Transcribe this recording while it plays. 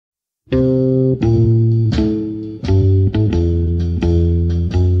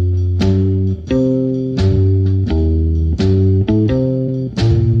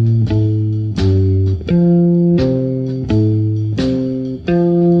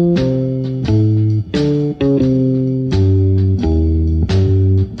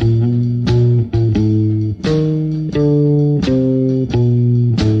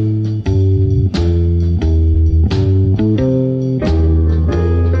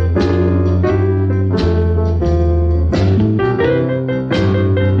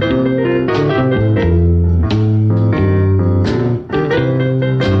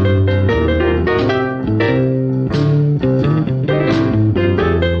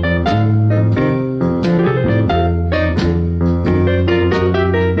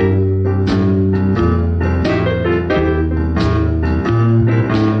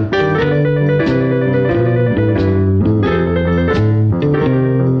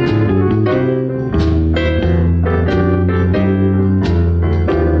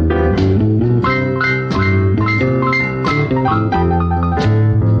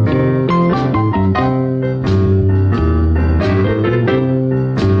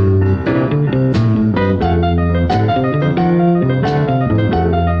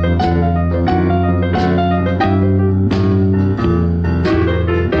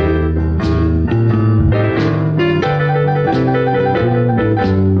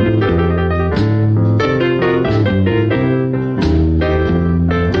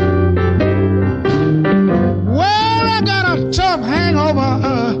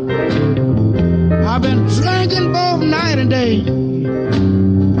I've been drinking both night and day.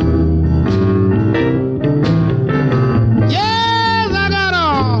 Yes, I got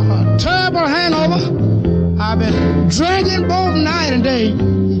a terrible hangover. I've been drinking both night and day.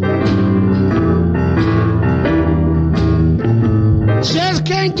 Just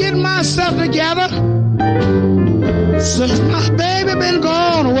can't get myself together since my baby been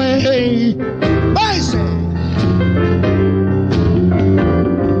gone away. Basic.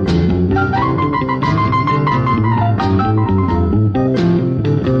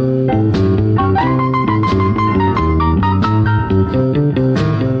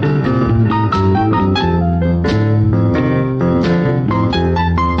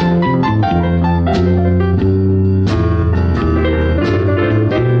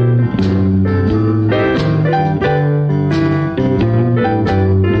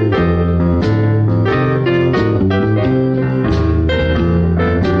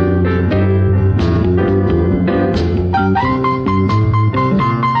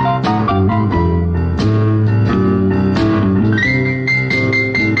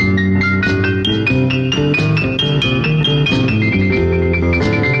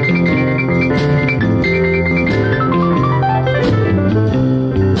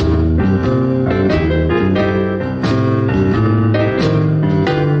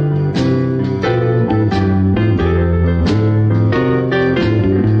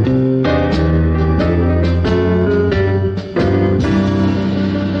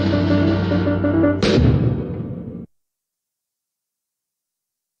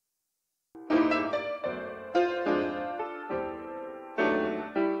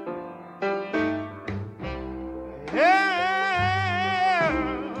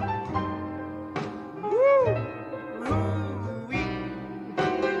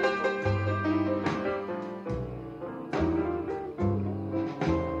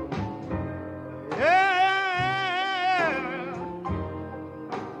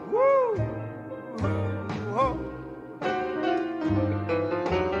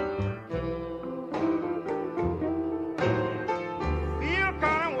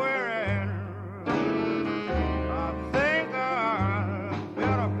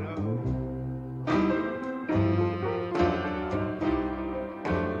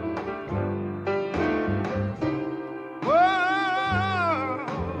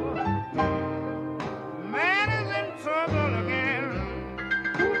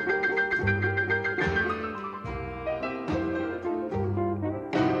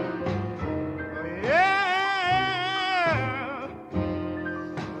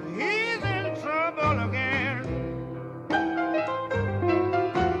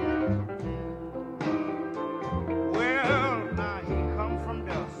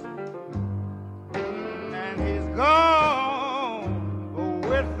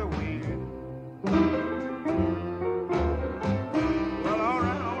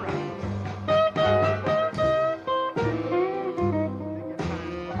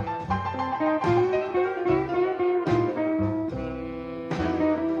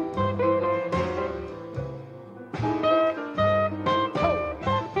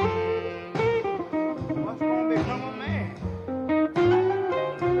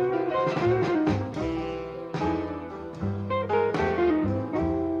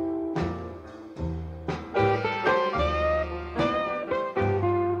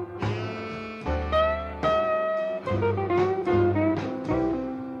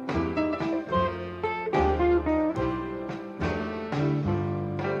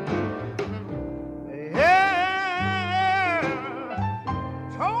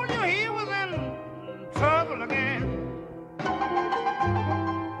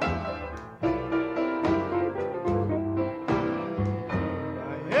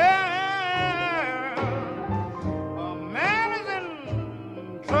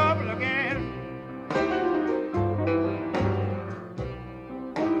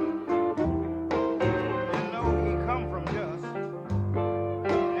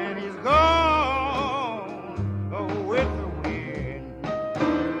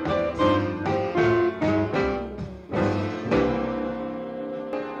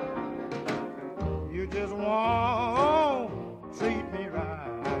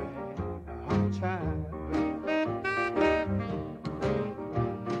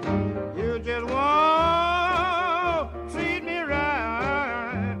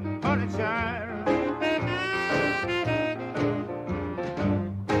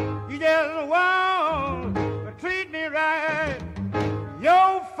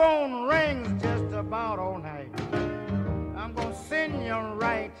 phone rings just about all night. I'm gonna send you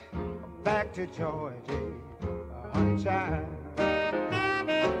right back to Georgia, honey child.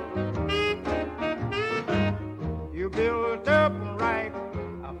 You built up right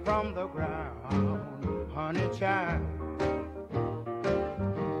from the ground, honey child.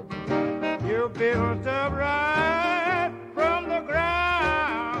 You built up right from the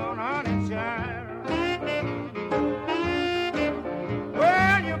ground, honey child.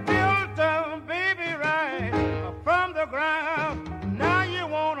 Well, you built up, baby, right from the ground. Now you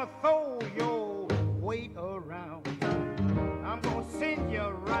wanna throw your weight around. I'm gonna send you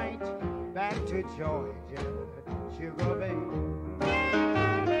right back to Georgia, sugar baby.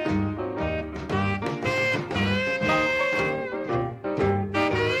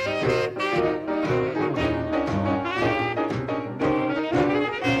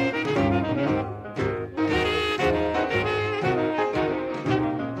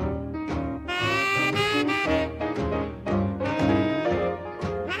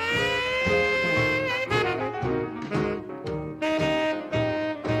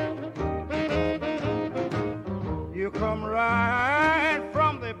 Come right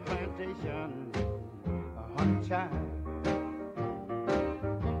from the plantation, honey child.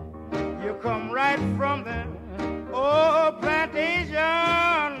 You come right from the old plantation,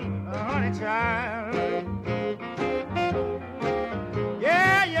 honey child.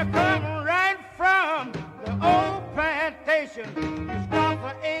 Yeah, you come right from the old plantation. You stop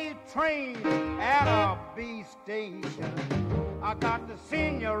for A train at a B station. I got to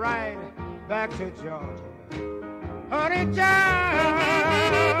send you right back to Georgia, honey child.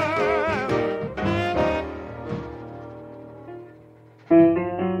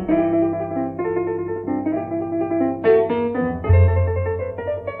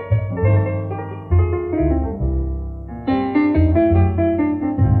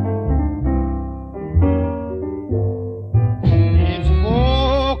 It's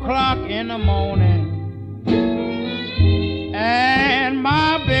 4 o'clock in the morning, and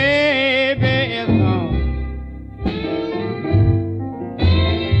my baby is gone.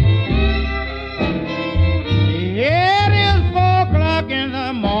 It is 4 o'clock in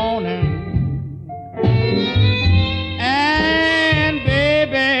the morning, and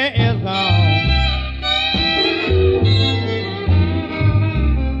baby is gone.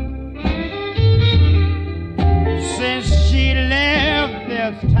 Since she left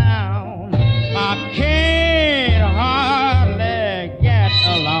this town, I can't hardly get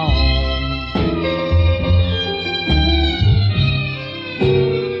along.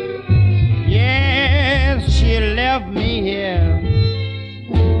 Yes, she left me here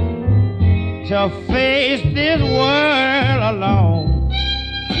to face this world alone.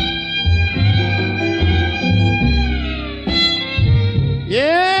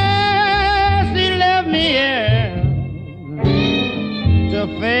 Yes, she left me here to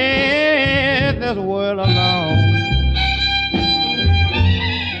face this world alone.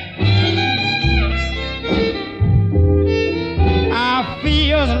 I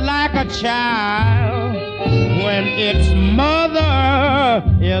feel like a child when its mother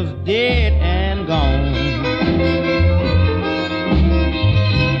is dead and gone.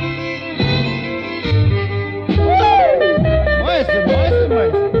 Mercy, mercy,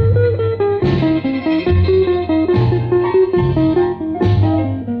 mercy.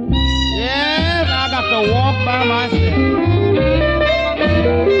 Yes, I got to walk by myself.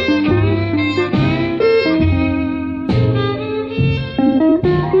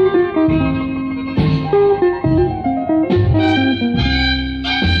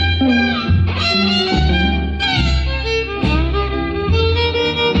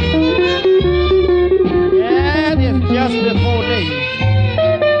 Just before day.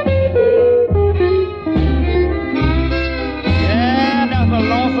 Yeah, that's a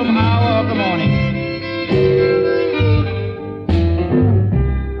lonesome hour of the morning.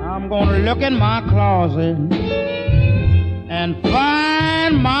 I'm gonna look in my closet and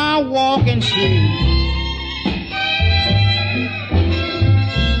find my walking shoes.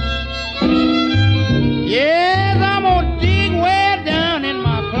 Yes, I'm gonna dig way down in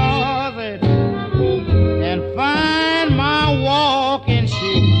my closet and find my walking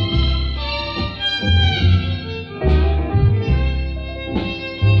shoes.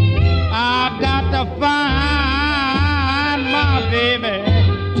 I got to find my baby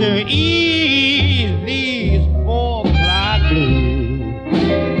to ease these 4 o'clock blues.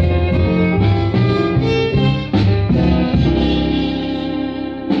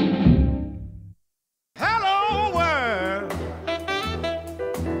 Hello world,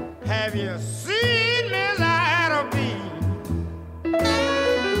 have you seen me light a beam?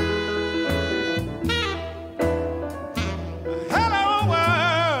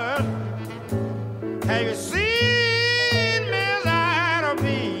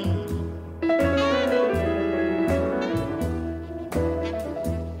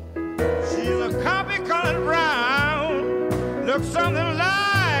 look something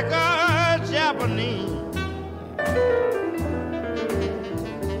like a Japanese.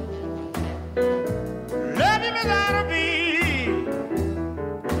 Love you, Miss Ida B.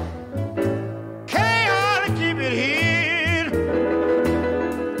 Can't hardly keep it hid.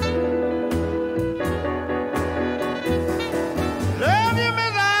 Love you,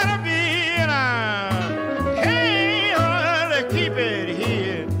 Miss Ida B. And I can't hardly keep it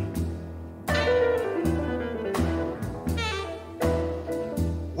hid.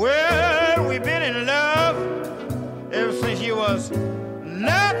 Well, we've been in love ever since you was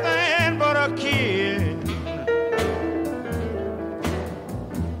nothing but a kid.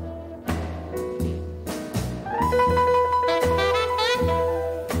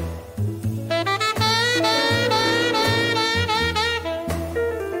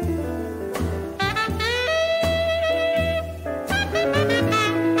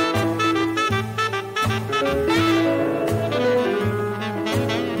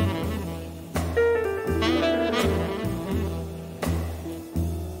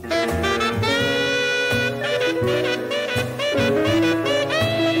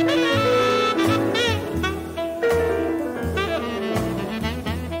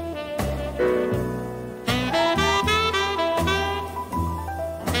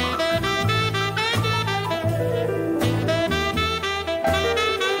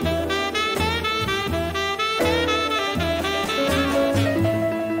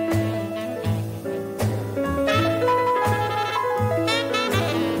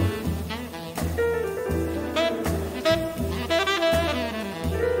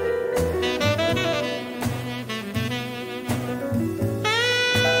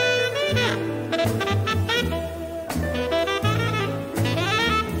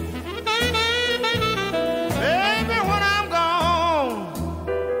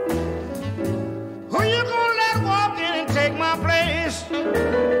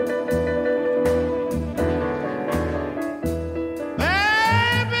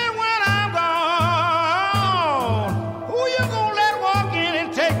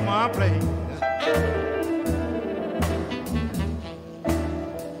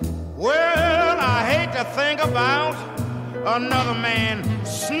 Think about another man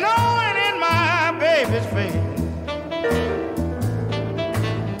snowing in my baby's face.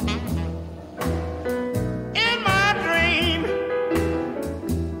 In my dream,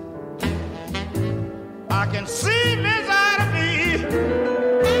 I can see Miss Ida B.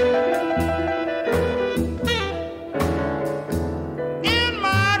 In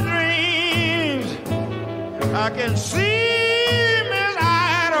my dreams, I can see Miss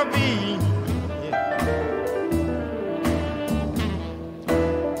Ida B.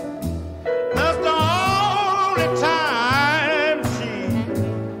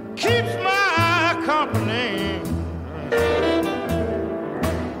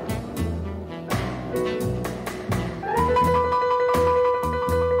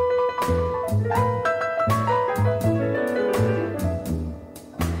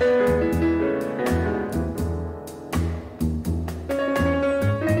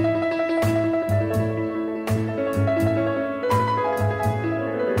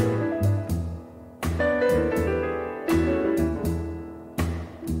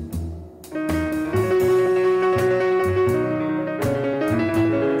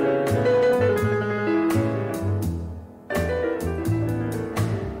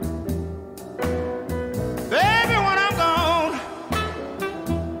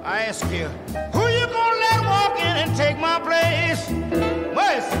 Who you gonna let walk in and take my place?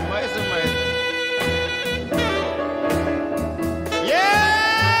 Mercy, mercy, mercy.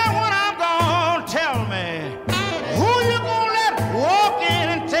 Yeah, when I'm gone, tell me. Who you gonna let walk in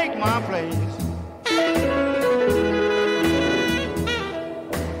and take my place?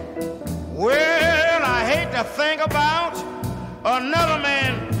 Well, I hate to think about another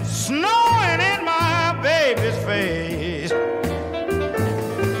man snowing in my baby's face.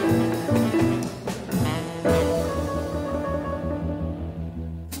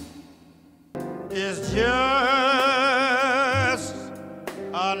 It's just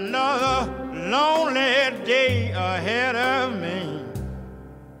another lonely day ahead of me.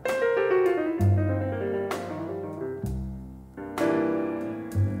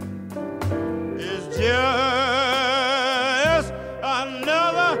 It's just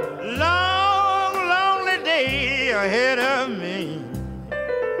another long, lonely day ahead of me.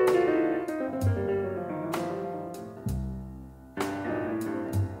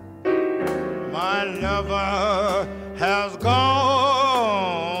 My lover has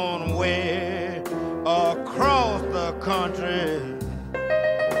gone way across the country.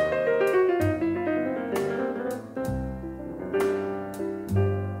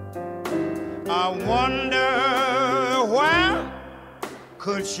 wonder where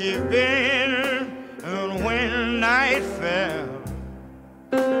could she been when night fell.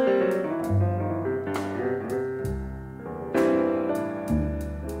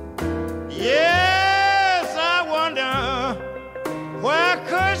 Yes, I wonder where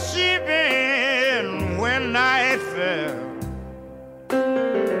could she been when night fell.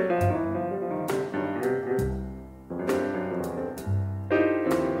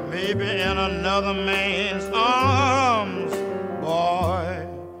 Maybe in another man's arms, boy,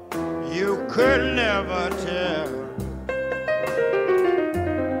 you could never tell.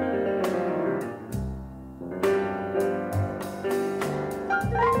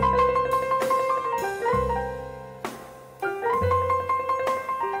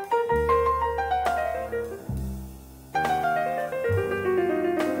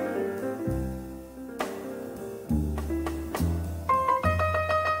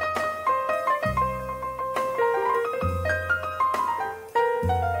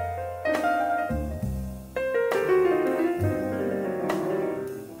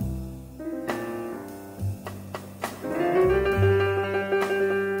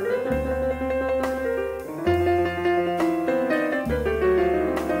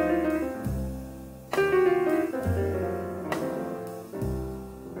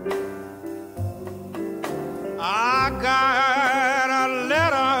 I got a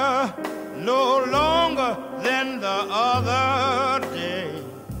letter no longer than the other day.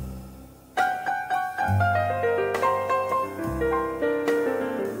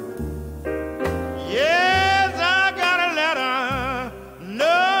 Yes, I got a letter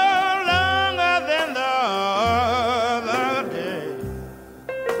no longer than the other day.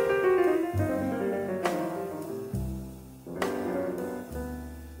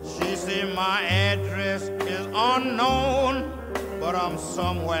 She said my address is unknown, but I'm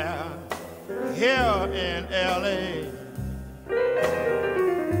somewhere here in L.A.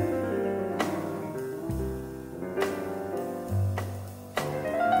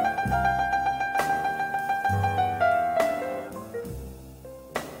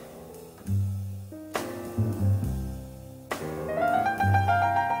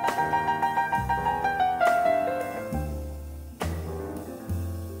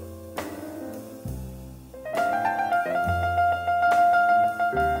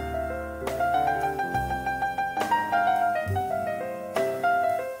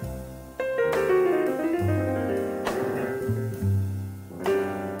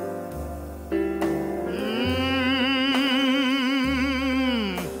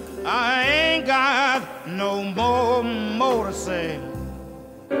 I ain't got no more to say.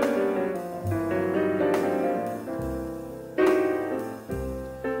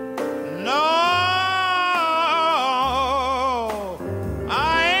 No,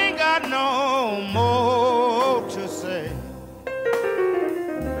 I ain't got no more to say.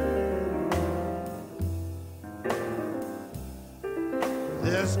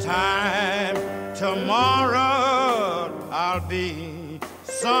 This time tomorrow I'll be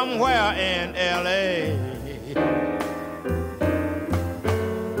somewhere in L.A.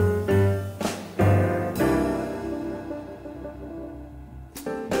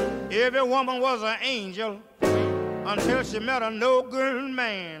 Every woman was an angel until she met a no-good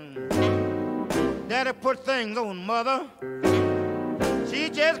man. Daddy put things on mother. She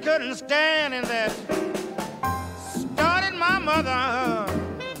just couldn't stand it. That started my mother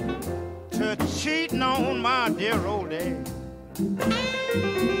to cheating on my dear old dad.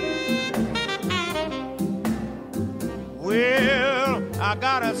 Well, I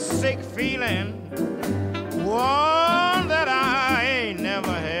got a sick feeling, one that I ain't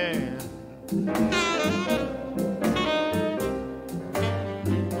never had.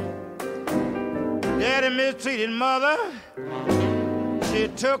 Daddy mistreated mother. She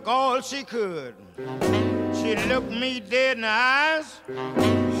took all she could. She looked me dead in the eyes,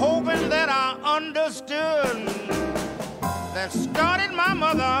 hoping that I understood. That started my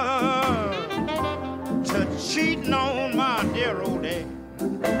mother to cheating on my dear old dad.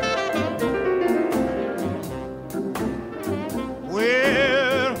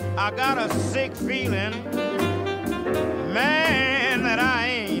 Well, I got a sick feeling, man, that I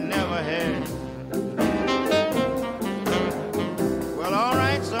ain't never had. Well, all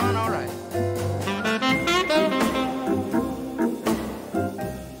right, son, all right.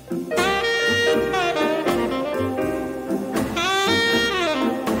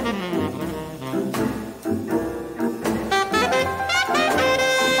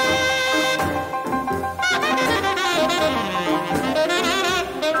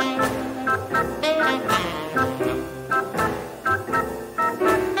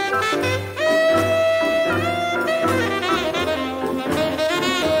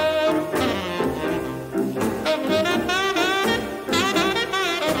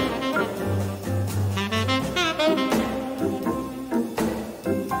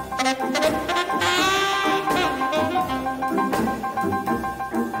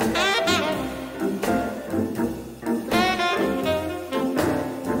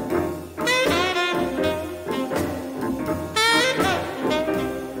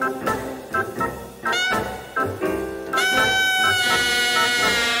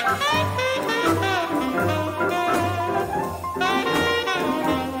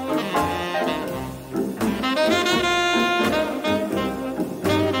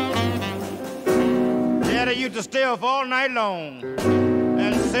 himself all night long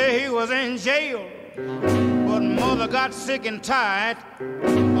and say he was in jail. But mother got sick and tired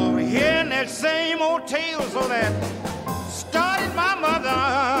of hearing that same old tale, so that started my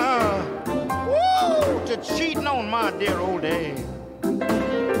mother to cheating on my dear old dad.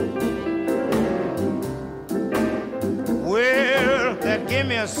 Well, that gave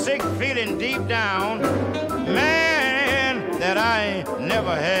me a sick feeling deep down, man, that I ain't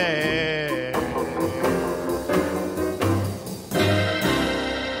never had.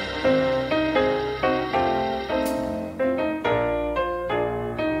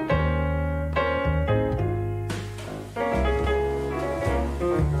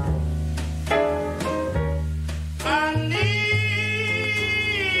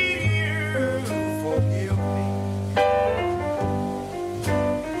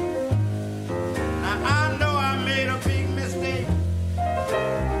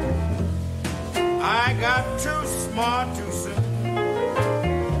 Too soon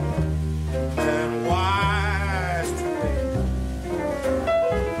and wise too late.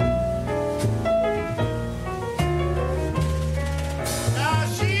 Now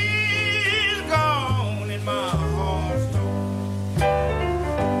she's gone in my heart store.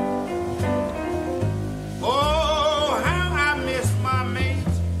 Oh, how I miss my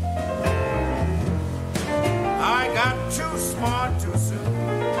mate. I got too smart too soon.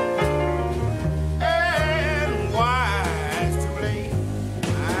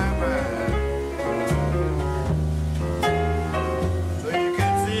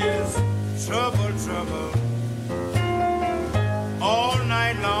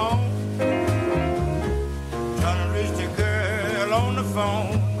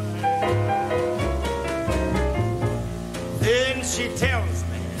 Then she tells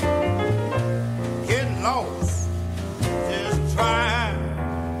me, getting lost, just trying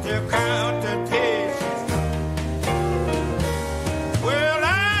to count the days she's gone. Well,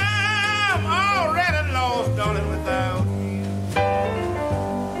 I'm already lost, darling, without you.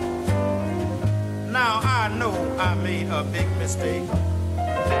 Now I know I made a big mistake.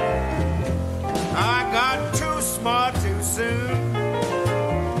 I got too smart too soon.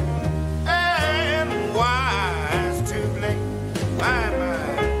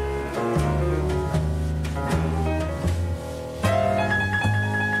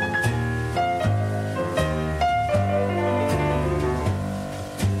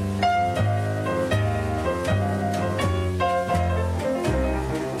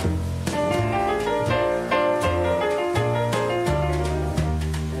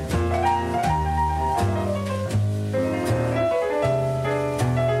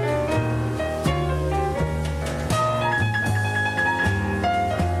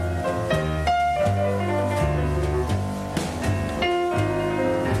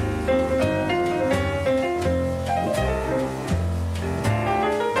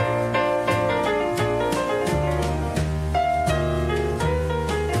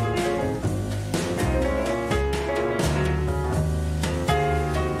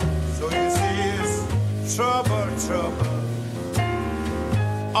 Trouble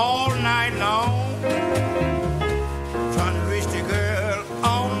all night long, trying to reach the girl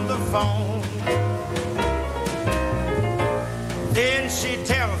on the phone. Then she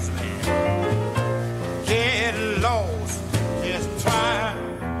tells me, get lost, just trying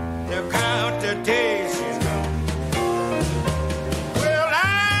to count the days she's gone. Well,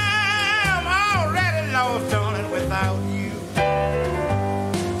 I'm already lost, darling, without you.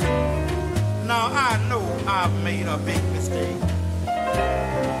 Now I know I've made a big mistake.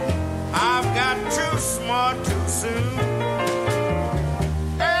 I've got too smart too soon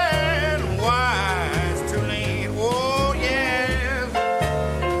and wise too late. Oh yes,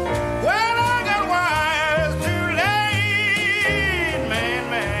 well I got wise too late, man.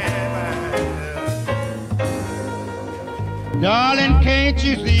 Darling, can't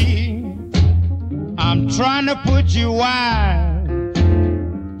you see? I'm trying to put you wise.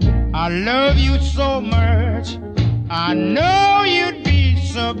 I love you so much, I know you'd be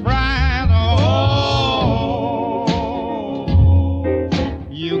surprised. Oh,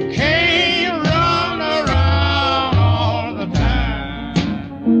 you can't run around all the time.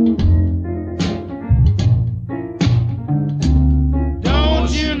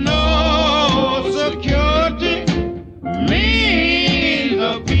 Don't you know security means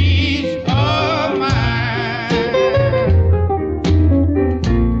a peace of mind?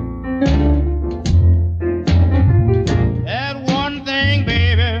 That one thing,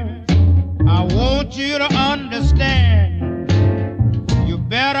 baby, I want you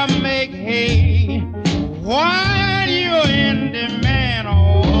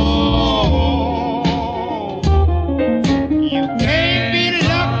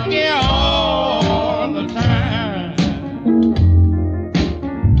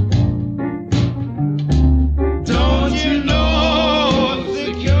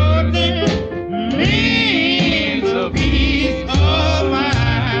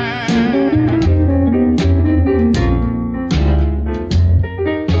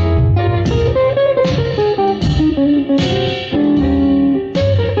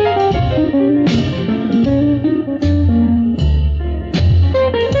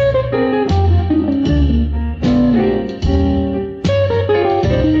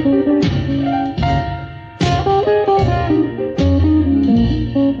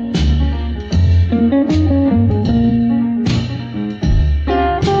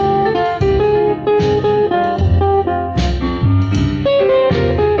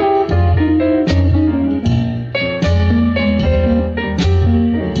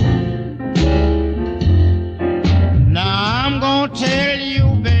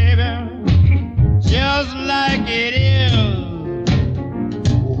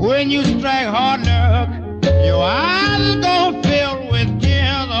When you strike hard luck, your eyes gon' fill with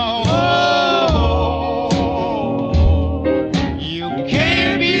tears. Oh, you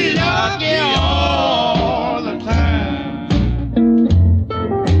can't be lucky all the time.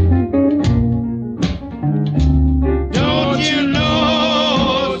 Don't you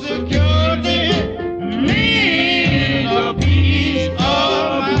know security means a peace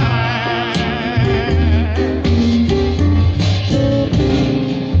of mind?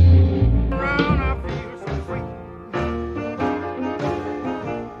 Round I feel so free,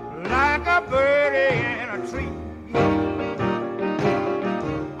 like a birdie in a tree.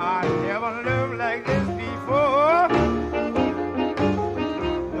 I never lived like this before.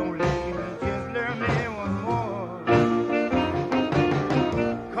 Don't leave me, just learn me once more.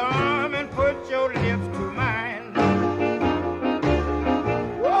 Come and put your lips to mine.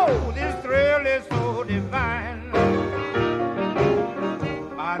 Whoa, this thrill is so divine.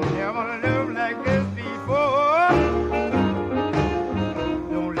 I never lived like this before.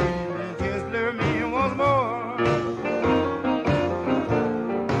 Don't leave me, just learn me once more.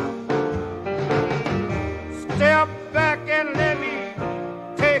 Step back and let me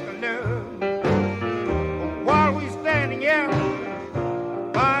take a look. While we standing here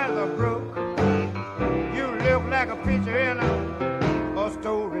by the brook, you look like a picture in a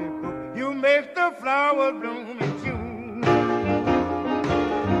storybook. You make the flowers bloom in June.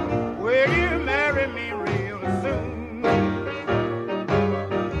 Will you marry me real soon?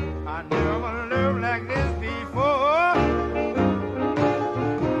 I never lived like this before.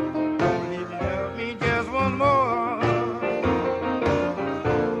 Please love me just once more.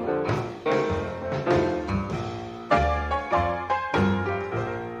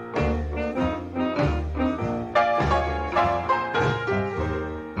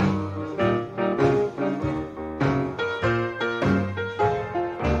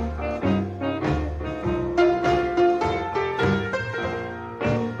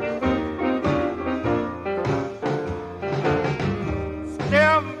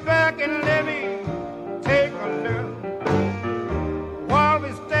 Step back and let me take a look. While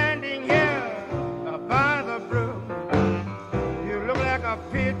we're standing here by the brook, you look like a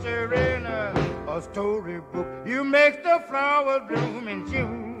picture in a storybook. You make the flowers bloom in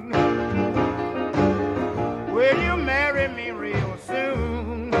June. Will you marry me real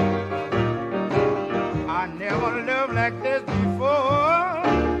soon? I never lived like this before.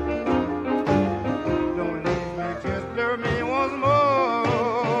 Don't leave me, just love me once more.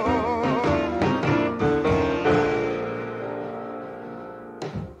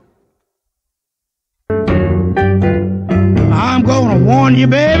 I'm gonna warn you,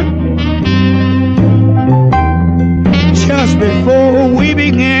 baby, just before we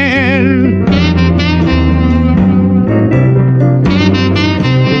begin.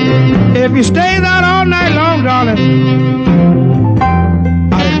 If you stay out all night long, darling,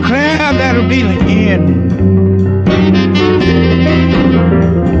 I declare that'll be the end.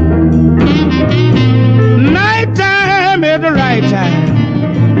 Nighttime is the right time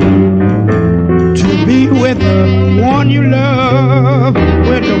to be with the one you love,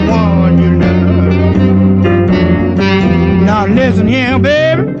 with the one you love. Now listen here,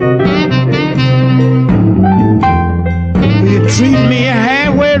 baby, you treat me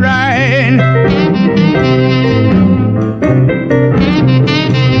halfway right.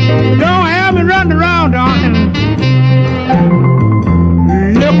 Don't have me running around, darling,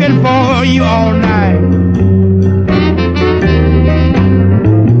 looking for you all night.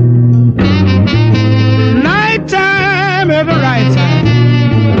 Nighttime is the right time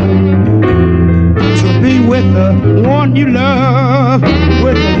to be with the one you love,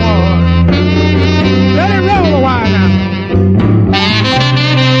 with the one. Let it roll a while now.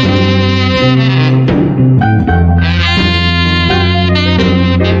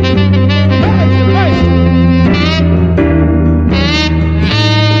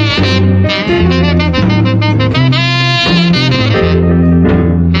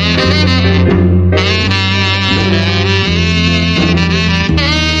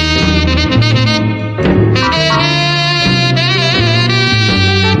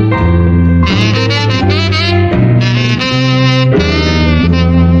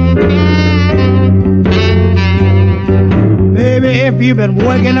 If you've been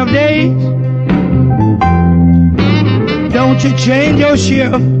working of days, don't you change your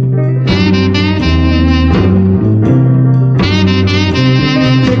shift.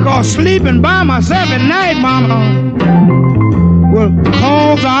 Because sleeping by myself at night, mama, will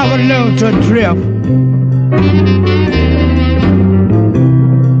cause our love to drift.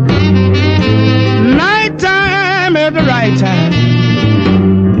 Nighttime is the right time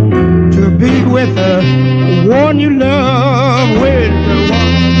one you love.